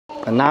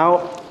And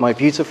now, my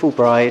beautiful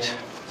bride,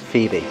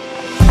 Phoebe.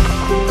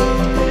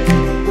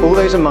 All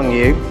those among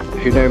you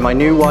who know my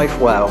new wife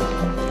well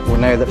will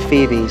know that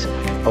Phoebe's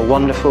a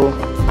wonderful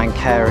and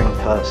caring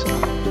person.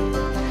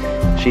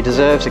 She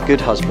deserves a good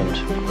husband,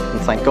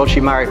 and thank God she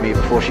married me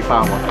before she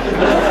found one.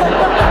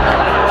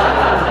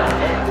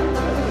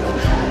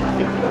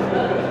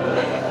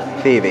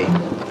 Phoebe,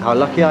 how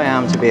lucky I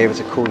am to be able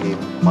to call you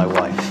my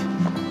wife.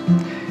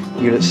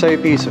 You look so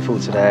beautiful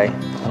today,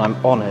 and I'm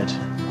honoured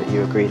that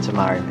you agreed to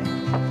marry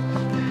me.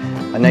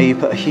 I know you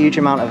put a huge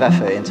amount of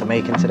effort into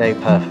making today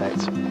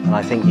perfect, and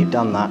I think you've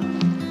done that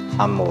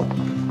and more.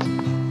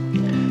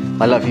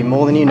 I love you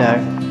more than you know,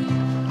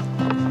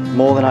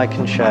 more than I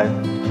can show,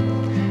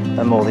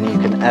 and more than you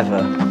can ever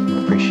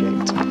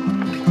appreciate.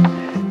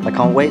 I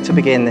can't wait to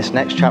begin this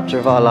next chapter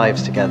of our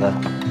lives together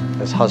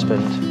as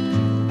husband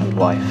and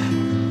wife.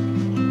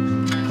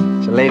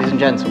 So ladies and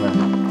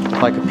gentlemen,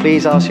 if I could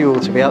please ask you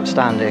all to be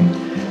upstanding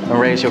and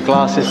raise your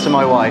glasses to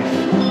my wife,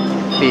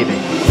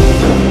 Phoebe.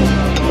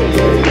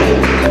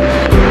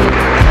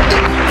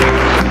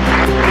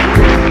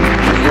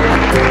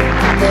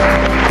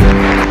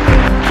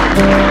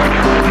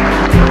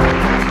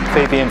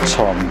 Phoebe and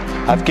Tom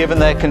have given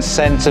their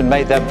consent and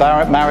made their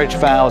marriage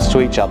vows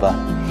to each other.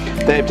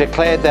 They have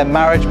declared their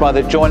marriage by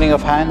the joining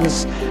of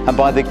hands and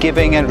by the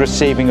giving and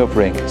receiving of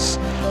rings.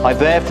 I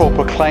therefore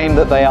proclaim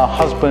that they are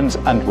husband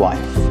and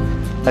wife.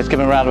 Let's give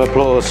them a round of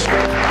applause.